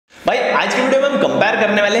आज की वीडियो में हम कंपेयर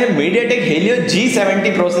करने वाले हैं Mediatek Helio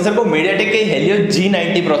G70 प्रोसेसर को Mediatek के Helio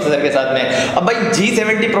G90 प्रोसेसर के साथ में। अब भाई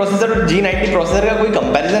G70 प्रोसेसर और G90 प्रोसेसर का कोई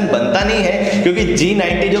कंपैरिजन बनता नहीं है, क्योंकि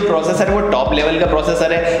G90 जो प्रोसेसर है वो टॉप लेवल का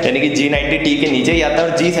प्रोसेसर है, यानी कि G90T के नीचे ही आता है,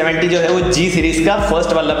 और G70 जो है वो G सीरीज का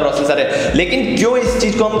फर्स्ट वाला प्रोसेसर है। लेकिन क्यों इस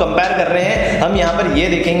चीज को हम कंपेयर कर रहे हैं, हम यहाँ पर ये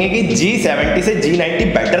देखेंगे कि G70 से G90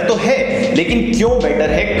 बेटर तो है, लेकिन क्यों बेटर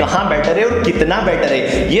है, कहाँ बेटर है और कितना बेटर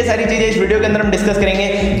है, ये सारी चीजें इस वीडियो के अंदर हम डिस्कस करेंगे।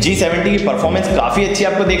 G70 की परफॉर्मेंस काफी अच्छी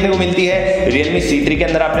आपको देखने को मिलती है। Realme C3 के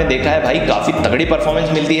अंदर आपने देखा है भाई काफी तगड़ी परफॉर्मेंस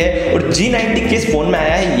मिलती है, और G90 किस फोन में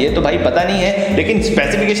आया है ये तो भाई पता नहीं है, लेकिन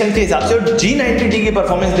स्पेसिफिकेशन के हिसाब से और G90T की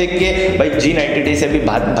परफॉर्मेंस देख के भाई G90T से भी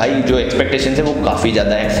भाई जो एक्सपेक्टेशन है वो काफी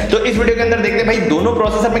ज्यादा है। तो इस वीडियो के अंदर देखते हैं भाई दोनों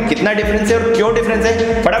प्रोसेसर में कितना डिफरेंस है और क्यों डिफरेंस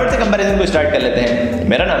है। फटाफट से कंपैरिजन को स्टार्ट कर लेते हैं।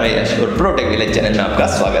 मेरा नाम है यश और प्रोटेक विलेज चैनल में आपका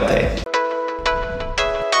स्वागत है।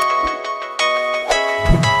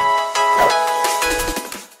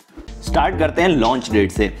 स्टार्ट करते हैं लॉन्च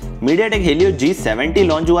डेट से। Mediatek Helio G70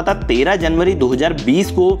 लॉन्च हुआ था 13 जनवरी 2020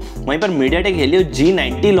 को, वहीं पर Mediatek Helio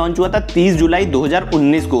G90 लॉन्च हुआ था 30 जुलाई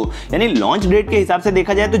 2019 को। यानी लॉन्च डेट के हिसाब से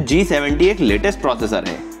देखा जाए तो G70 एक लेटेस्ट प्रोसेसर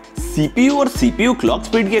है। CPU और CPU क्लॉक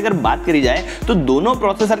स्पीड की अगर बात करी जाए तो दोनों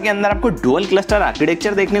प्रोसेसर के अंदर आपको डुअल क्लस्टर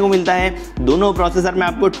आर्किटेक्चर देखने को मिलता है। दोनों प्रोसेसर में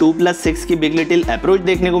आपको 2+6 की बिग लिटिल अप्रोच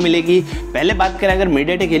देखने को मिलेगी। पहले बात करें अगर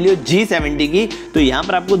Mediatek Helio G70 की, तो यहाँ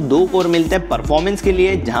पर आपको 2 कोर मिलते हैं परफॉर्मेंस के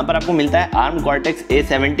लिए, जहाँ पर आपको मिलता है ARM Cortex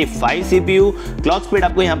A75 CPU। Clock speed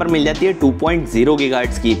आपको यहाँ पर मिल जाती है 2.0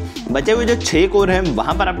 GHz की। बचे हुए जो 6 कोर हैं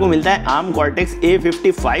वहाँ पर आपको मिलता है ARM Cortex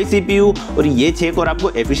A55 CPU, और ये 6 कोर आपको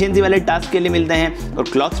एफिशिएंसी वाले टास्क के लिए मिलते हैं, और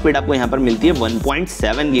क्लॉक स्पीड आपको यहाँ पर मिलती है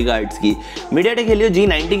 1.7 GHz की। Mediatek Helio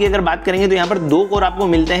G90 की अगर बात करेंगे तो यहाँ पर 2 कोर आपको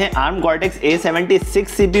मिलते हैं ARM Cortex A76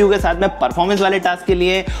 CPU के साथ में परफॉर्मेंस वाले टास्क के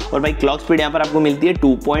लिए, और भाई क्लॉक स्पीड यहाँ पर आपको मिलती है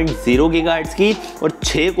 2.0 GHz की, और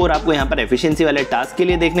 6 कोर आपको यहाँ पर एफिशिएंसी वाले टास्क के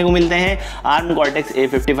लिए देखने को मिलते हैं। ARM Cortex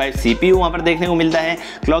A55 CPU वहाँ पर देखने को मिलता है,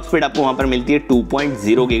 क्लॉक स्पीड आपको वहाँ पर मिलती है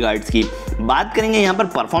 2.0 GHz की। बात करेंगे यहाँ पर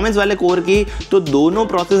परफॉर्मेंस वाले कोर की, तो दोनों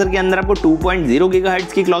प्रोसेसर के अंदर आपको 2.0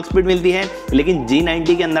 GHz की क्लॉक स्पीड मिलती है, लेकिन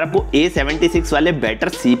G90 के अंदर आपको A76 वाले बेटर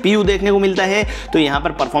CPU देखने को मिलता है। तो यहाँ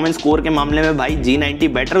पर परफॉर्मेंस कोर के मामले में भाई G90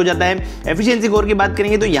 बेटर हो जाता है। एफिशिएंसी कोर की बात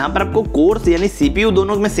करेंगे तो यहाँ पर आपको कोर्स यानी CPU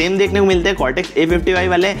दोनों में सेम देखने को मिलते हैं Cortex A55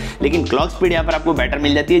 वाले, लेकिन क्लॉक स्पीड यहाँ पर आपको बेटर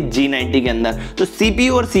मिल जाती है G90 के अंदर। तो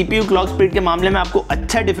CPU और CPU क्लॉक स्पीड के मामले में आपको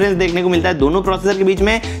अच्छा डिफरेंस देखने को मिलता है दोनों प्रोसेसर के बीच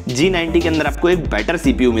में। G90 के अंदर आपको एक बेटर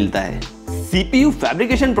CPU मिलता है। CPU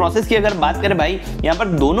फैब्रिकेशन प्रोसेस की अगर बात करें भाई, यहाँ पर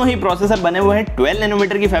दोनों ही प्रोसेसर बने हुए हैं 12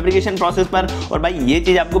 नैनोमीटर की फैब्रिकेशन प्रोसेस पर। और भाई ये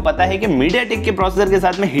चीज आपको पता है कि Mediatek के प्रोसेसर के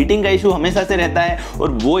साथ में हीटिंग का इशू हमेशा से रहता है,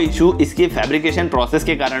 और वो इशू इसकी फैब्रिकेशन प्रोसेस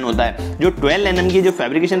के कारण होता है। जो 12 nm की जो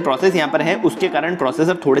फैब्रिकेशन प्रोसेस यहाँ पर है उसके कारण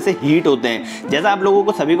प्रोसेसर थोड़े से हीट होते हैं। जैसा आप लोगों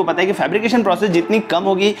को सभी को पता है कि फैब्रिकेशन प्रोसेस जितनी कम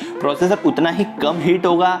होगी प्रोसेसर उतना ही कम हीट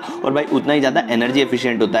होगा, और भाई उतना ही ज्यादा एनर्जी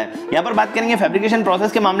एफिशिएंट होता है। यहाँ पर बात करेंगे फैब्रिकेशन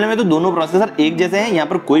प्रोसेस के मामले में तो दोनों प्रोसेसर एक जैसे हैं, यहाँ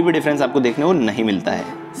पर कोई भी डिफरेंस आपको देखने को नहीं मिलता है।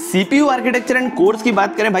 CPU आर्किटेक्चर एंड कोर्स की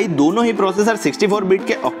बात करें भाई, दोनों ही प्रोसेसर 64 बिट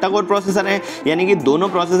के ऑक्टा कोर प्रोसेसर हैं, यानी कि दोनों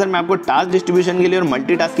प्रोसेसर में आपको टास्क डिस्ट्रीब्यूशन के लिए और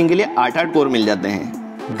मल्टीटास्किंग के लिए 8-8 कोर मिल जाते हैं।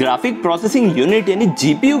 ग्राफिक प्रोसेसिंग यूनिट यानी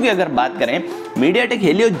GPU की अगर बात करें, Mediatek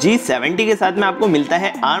Helio G70 के साथ में आपको मिलता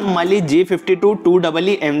है ARM Mali G52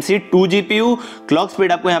 2EEMC2 GPU। Clock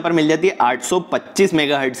speed आपको यहाँ पर मिल जाती है 825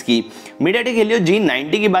 मेगाहर्ट्ज की। Mediatek Helio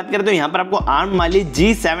G90 की बात करें तो यहाँ पर आपको ARM Mali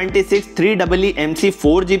G76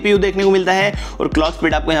 3EEMC4 GPU देखने को मिलता है, और क्लॉक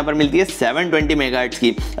स्पीड आपको यहाँ पर मिलती है 720 मेगाहर्ट्ज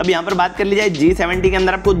की। अब यहाँ पर बात कर ली जाए G70 के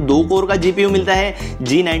अंदर आपको 2 कोर का GPU मिलता है,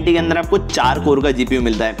 G90 के अंदर आपको 4 कोर का GPU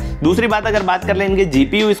मिलता है। दूसरी बात अगर बात कर लें इनके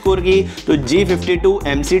GPU स्कोर की, तो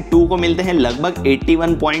G52MC2 को मिलते हैं लगभग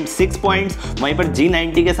 81.6 पॉइंट्स, वहीं पर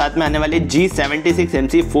G90 के साथ में आने वाले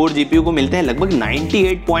G76MC4 GPU को मिलते हैं लगभग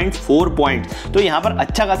 98.4 पॉइंट्स। तो यहाँ पर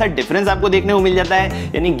अच्छा खासा डिफरेंस आपको देखने को मिल जाता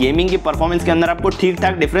है, यानी गेमिंग की परफॉर्मेंस के अंदर आपको ठीक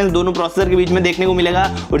ठाक डिफरेंस दोनों प्रोसेसर के बीच में देखने को मिलेगा,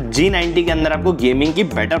 और G90 के अंदर आपको गेमिंग की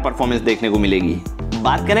बेटर परफॉर्मेंस देखने को मिलेगी।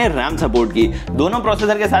 बात करें रैम सपोर्ट की, दोनों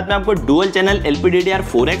प्रोसेसर के साथ में आपको डुअल चैनल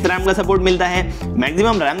LPDDR4X रैम का सपोर्ट मिलता है।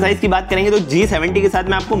 मैक्सिमम रैम साइज की बात करेंगे तो G70 के साथ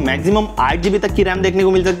में आपको मैक्सिमम 8 GB तक की रैम देखने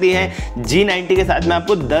को मिल सकती है, G90 के साथ में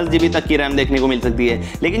आपको 10 GB तक की रैम देखने को मिल सकती है।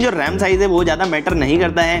 लेकिन जो रैम साइज है वो ज़्यादा मैटर नहीं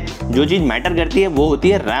करता है, जो चीज़ मैटर करती है वो होती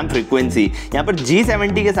है रैम फ्रिक्वेंसी। यहाँ पर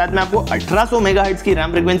G70 के साथ में आपको 1800 मेगाहर्ट्ज की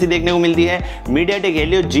रैम फ्रिक्वेंसी देखने को मिलती है, Mediatek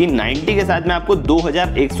Helio G90 के साथ में आपको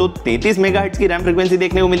 2133 मेगाहर्ट्ज की रैम फ्रिक्वेंसी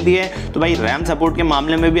देखने को मिलती है। तो भाई रैम सपोर्ट के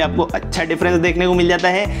मामले में भी आपको अच्छा डिफरेंस देखने को मिल जाता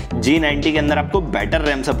है। G90 के अंदर आपको बेटर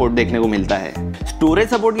रैम सपोर्ट देखने को मिलता है। स्टोरेज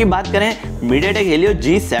सपोर्ट की बात करें, Mediatek Helio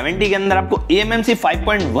G70 के अंदर आपको eMMC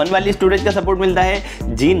 5.1 वाली स्टोरेज का सपोर्ट मिलता है।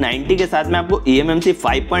 G90 के साथ में आपको eMMC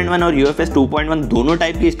 5.1 और UFS 2.1 दोनों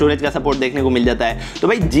टाइप की स्टोरेज का सपोर्ट देखने को मिल जाता है। तो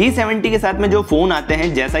भाई G70 के साथ में जो फोन आते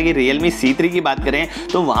हैं, जैसा कि Realme C3 की बात करें,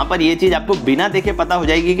 तो वहां पर ये चीज आपको बिना देखे पता हो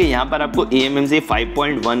जाएगी कि यहाँ पर आपको eMMC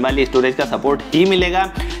 5.1 वाली स्टोरेज का सपोर्ट ही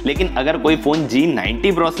मिलेगा। लेकिन अगर कोई फोन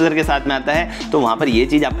G90 प्रोसेसर के साथ में आता है तो वहां पर ये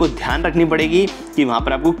चीज आपको ध्यान रखनी पड़ेगी कि वहां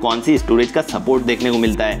पर आपको कौन सी स्टोरेज का सपोर्ट देखने को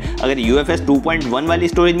मिलता है। अगर UFS 2.1 वाली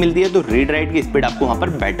स्टोरेज मिलती है तो रीड राइट की स्पीड आपको वहां पर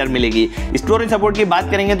बेटर मिलेगी। स्टोरेज सपोर्ट की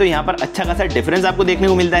बात करेंगे तो यहाँ पर अच्छा खासा डिफरेंस आपको देखने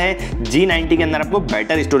को मिलता है। G90 के अंदर आपको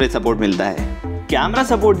बेटर स्टोरेज सपोर्ट मिलता है। कैमरा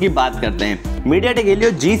सपोर्ट की बात करते हैं, Mediatek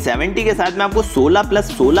Helio G70 के साथ में आपको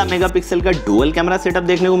 16+16 मेगापिक्सल का डुअल कैमरा सेटअप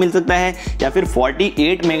देखने को मिल सकता है, या फिर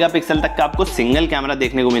 48 मेगापिक्सल तक का आपको सिंगल कैमरा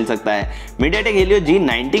देखने को मिल सकता है। Mediatek Helio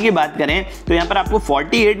G90 की बात करें तो यहाँ पर आपको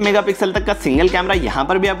 48 मेगापिक्सल तक का सिंगल कैमरा यहाँ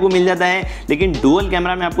पर भी आपको मिल जाता है, लेकिन डुअल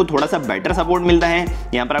कैमरा में आपको थोड़ा सा बेटर सपोर्ट मिलता है।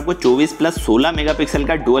 यहाँ पर आपको 24+16 मेगापिक्सल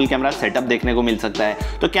का डुअल कैमरा सेटअप देखने को मिल सकता है।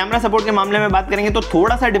 तो कैमरा सपोर्ट के मामले में बात करेंगे तो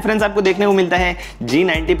थोड़ा सा डिफरेंस आपको देखने को मिलता है।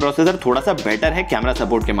 G90 प्रोसेसर थोड़ा सा बेटर है कैमरा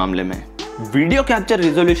सपोर्ट के मामले में। वीडियो कैप्चर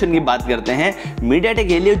रिजोल्यूशन की बात करते हैं, Mediatek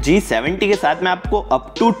Helio G70 के साथ में आपको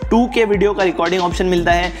अप टू 2K वीडियो का रिकॉर्डिंग ऑप्शन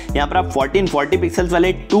मिलता है। यहाँ पर आप 1440 पिक्सल्स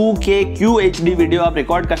वाले 2K QHD वीडियो आप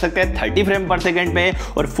रिकॉर्ड कर सकते हैं 30 फ्रेम पर सेकंड पे।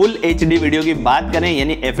 और फुल HD वीडियो की बात करें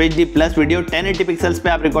यानी FHD प्लस वीडियो 1080 पिक्सल्स पे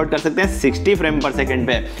आप रिकॉर्ड कर सकते हैं 60 फ्रेम पर सेकंड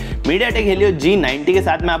पे। Mediatek Helio G90 के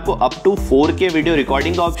साथ में आपको up to 4K video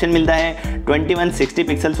recording का ऑप्शन मिलता है। 2160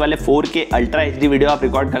 पिक्सल्स वाले 4K अल्ट्रा HD वीडियो आप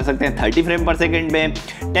रिकॉर्ड कर सकते हैं 30 फ्रेम पर सेकंड पे।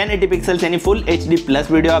 1080 पिक्सल्स यानी फुल HD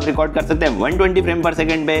प्लस वीडियो आप रिकॉर्ड कर सकते हैं 120 फ्रेम पर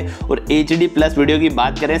सेकंड पे। और HD प्लस वीडियो की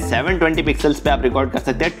बात करें 720 पिक्सल्स पे आप रिकॉर्ड कर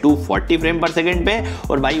सकते हैं 240 फ्रेम पर सेकंड पे।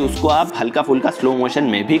 और भाई उसको आप हल्का फुल्का स्लो मोशन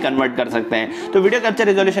में भी कन्वर्ट कर सकते हैं। तो वीडियो कैप्चर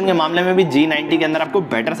रिजोल्यूशन के मामले में भी G90 के अंदर आपको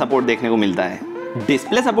बेटर सपोर्ट देखने को मिलता है।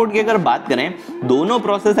 डिस्प्ले सपोर्ट की अगर बात करें, दोनों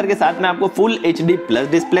प्रोसेसर के साथ में आपको फुल HD प्लस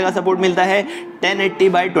डिस्प्ले का सपोर्ट मिलता है।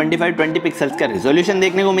 1080x2520 पिक्सल्स का रिजोल्यूशन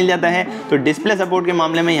देखने को मिल जाता है। तो डिस्प्ले सपोर्ट के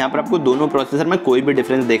मामले में यहाँ पर आपको दोनों प्रोसेसर में कोई भी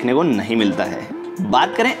डिफरेंस देखने को नहीं मिलता है।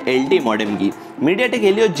 बात करें LTE मॉडेम की, Mediatek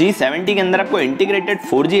Helio G70 के अंदर आपको इंटीग्रेटेड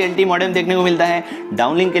 4G LTE मॉडेम देखने को मिलता है।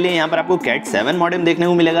 डाउनलिंक के लिए यहाँ पर आपको Cat 7 मॉडेम देखने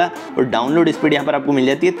को मिलेगा और डाउनलोड स्पीड यहाँ पर आपको मिल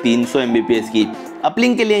जाती है 300 Mbps की।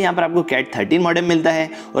 अपलिंक के लिए यहाँ पर आपको Cat 13 मॉडेम मिलता है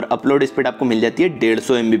और अपलोड स्पीड आपको मिल जाती है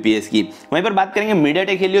 150 Mbps की। वहीं पर बात करेंगे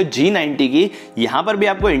Mediatek Helio G90 की, यहाँ पर भी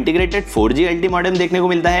आपको इंटीग्रेटेड 4G LTE मॉडेम देखने को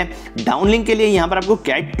मिलता है। डाउनलिंक के लिए यहाँ पर आपको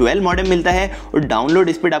Cat 12 मॉडेम मिलता है और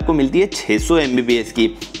डाउनलोड स्पीड आपको मिलती है 600 Mbps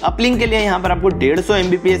की। अपलिंक के लिए यहाँ पर आपको 150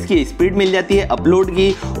 Mbps की स्पीड मिल जाती है अपलोड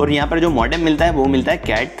की। और यहाँ पर जो मॉडेम मिलता है वो मिलता है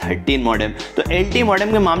Cat 13 मॉडेम। तो LTE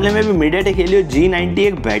मॉडेम के मामले में भी Mediatek Helio G90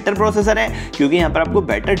 एक बेटर प्रोसेसर है, क्योंकि यहाँ पर आपको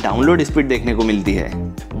बेटर डाउनलोड स्पीड देखने को मिलती है।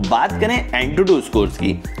 बात करें Antutu स्कोर्स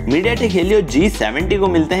की, Mediatek Helio G70 को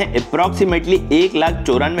मिलते हैं अप्रॉक्सीमेटली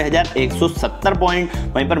 1,94,170 पॉइंट।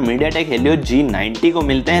 वहीं पर Mediatek Helio G90 को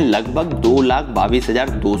मिलते हैं लगभग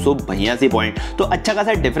 2,22,282 पॉइंट। तो अच्छा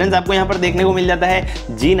खासा डिफरेंस आपको यहाँ पर देखने को मिल जाता है।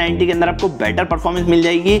 G90 के अंदर आपको बेटर परफॉर्मेंस मिल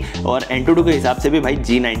जाएगी और Antutu के हिसाब से भी भाई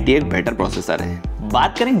G90 एक बेटर प्रोसेसर है।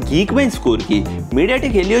 बात करें Geekbench स्कोर की,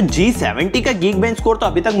 Mediatek Helio G70 का Geekbench स्कोर तो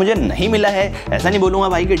अभी तक मुझे नहीं मिला है। ऐसा नहीं बोलूंगा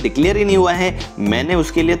भाई कि डिक्लेयर ही नहीं हुआ है, मैंने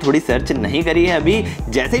उसके लिए थोड़ी सर्च नहीं करी है अभी।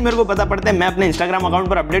 जैसे ही मेरे को पता पड़ता है मैं अपने इंस्टाग्राम अकाउंट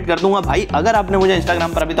पर अपडेट कर दूंगा। भाई अगर आपने मुझे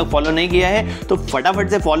इंस्टाग्राम पर अभी तक फॉलो नहीं किया है तो फटाफट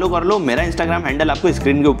से फॉलो कर लो, मेरा इंस्टाग्राम हैंडल आपको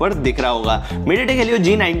स्क्रीन के ऊपर दिख रहा होगा। Mediatek Helio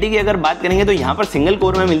G90 की अगर बात करेंगे तो यहाँ पर सिंगल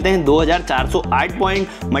कोर में मिलते हैं 2408 पॉइंट,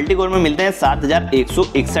 मल्टी कोर में मिलते हैं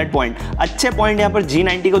 7161 पॉइंट। अच्छे पॉइंट यहाँ पर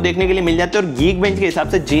G90 को देखने के लिए मिल जाते हैं और Geekbench के हिसाब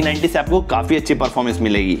से G90 से आपको काफी अच्छी परफॉर्मेंस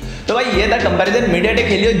मिलेगी। तो भाई ये था comparison Mediatek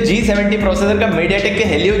Helio G70 processor का Mediatek के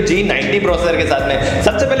Helio G90 प्रोसेसर के साथ में।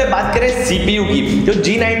 सबसे पहले बात करें CPU की, जो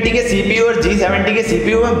G90 के CPU और G70 के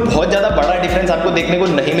CPU में बहुत ज्यादा बड़ा डिफरेंस आपको देखने को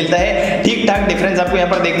नहीं मिलता है। ठीक ठाक डिफरेंस आपको यहाँ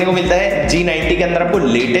पर देखने को मिलता है। G90 के अंदर आपको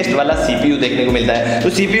लेटेस्ट वाला CPU देखने को मिलता है, तो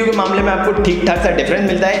CPU के मामले में आपको ठीक ठाक सा डिफरेंस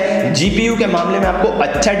मिलता है। GPU के मामले में आपको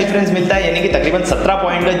अच्छा डिफरेंस मिलता है, यानी कि तकरीबन 17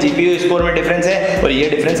 पॉइंट का GPU स्कोर में डिफरेंस है और ये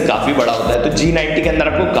डिफरेंस काफी बड़ा होता है। तो G90 के अंदर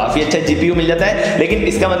आपको काफी अच्छा GPU मिल जाता है, लेकिन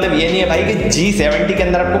इसका मतलब ये नहीं है भाई कि G70 के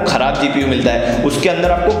अंदर आपको खराब GPU मिलता है। उसके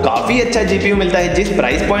अंदर आपको काफी अच्छा GPU मिलता है। जिस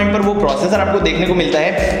प्राइस पॉइंट पर वो प्रोसेसर आपको देखने को मिलता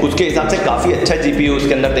है उसके हिसाब से काफी अच्छा GPU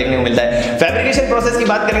उसके अंदर देखने को मिलता है। फैब्रिकेशन प्रोसेस की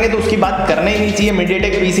बात करेंगे तो उसकी बात करना ही नहीं चाहिए।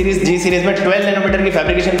 Mediatek P series G series में 12 नैनोमीटर की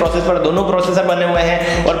फैब्रिकेशन प्रोसेस पर दोनों प्रोसेसर बने हुए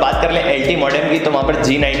हैं। और बात कर लें LTE मॉडेम की तो वहां पर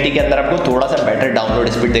G90 के अंदर आपको थोड़ा सा बेटर डाउनलोड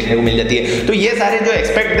स्पीड देखने को मिल जाती है। तो ये सारे जो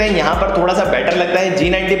एक्सपेक्ट हैं यहाँ पर थोड़ा सा बेटर लगता है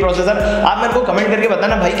G90 प्रोसेसर। आप मेरे को कमेंट करके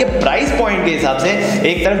बताना भाई कि प्राइस पॉइंट के हिसाब से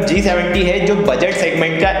एक तरफ G70 है जो बजट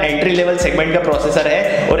सेगमेंट का एंट्री लेवल सेगमेंट का प्रोसेसर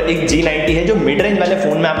है और एक G90 है जो मिड रेंज वाले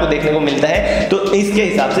फोन में आपको देखने को मिलता है। तो इसके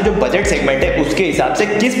हिसाब से जो बजट सेगमेंट है उसके हिसाब से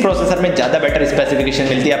किस प्रोसेसर में ज्यादा बेटर स्पेसिफिकेशन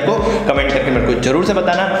मिलती है आपको कमेंट करके मेरे को जरूर से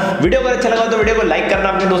बताना। वीडियो अगर अच्छा लगा तो वीडियो को लाइक करना,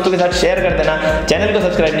 अपने दोस्तों के साथ शेयर कर देना। चैनल को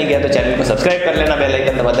सब्सक्राइब नहीं किया तो चैनल को सब्सक्राइब कर लेना, बेल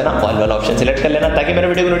आइकन दबा देना, ऑल वाला ऑप्शन सिलेक्ट कर लेना ताकि मेरे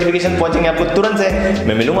वीडियो को नोटिफिकेशन पहुंचेंगे आपको तुरंत से।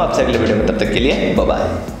 मैं मिलूंगा आपसे अगले वीडियो में, तब तक के लिए बाय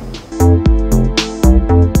बाय।